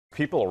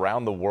People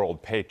around the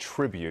world pay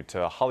tribute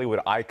to Hollywood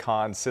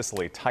icon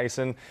Cicely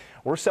Tyson.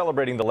 We're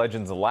celebrating the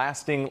legend's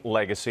lasting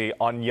legacy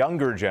on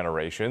younger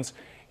generations.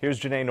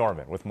 Here's Janae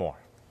Norman with more.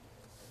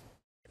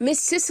 Miss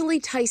Cicely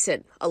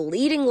Tyson, a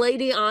leading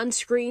lady on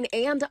screen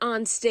and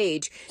on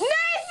stage.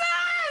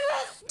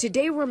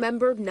 Today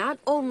remembered not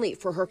only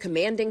for her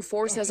commanding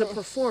force as a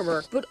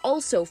performer, but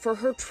also for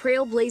her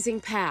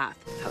trailblazing path.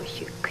 Oh,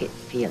 you quit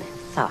feeling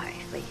sorry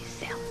for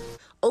yourself.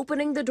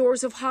 Opening the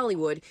doors of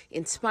Hollywood,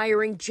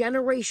 inspiring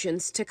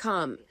generations to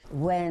come.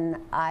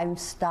 When I'm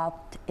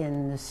stopped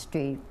in the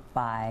street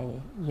by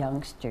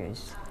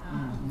youngsters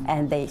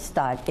and they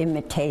start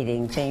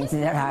imitating things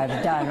that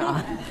I've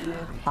done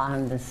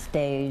on the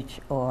stage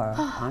or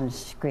on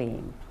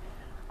screen,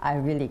 I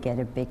really get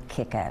a big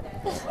kick out of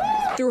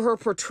it. Through her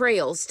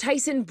portrayals,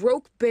 Tyson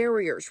broke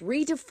barriers,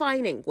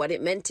 redefining what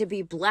it meant to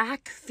be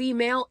Black,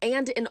 female,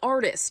 and an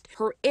artist.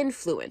 Her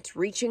influence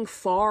reaching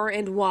far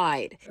and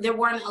wide. There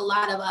weren't a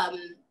lot of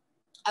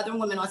other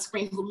women on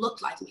screen who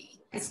looked like me.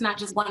 It's not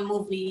just one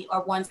movie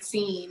or one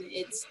scene.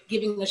 It's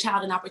giving a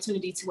child an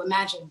opportunity to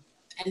imagine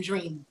and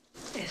dream.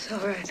 It's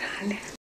all right, honey.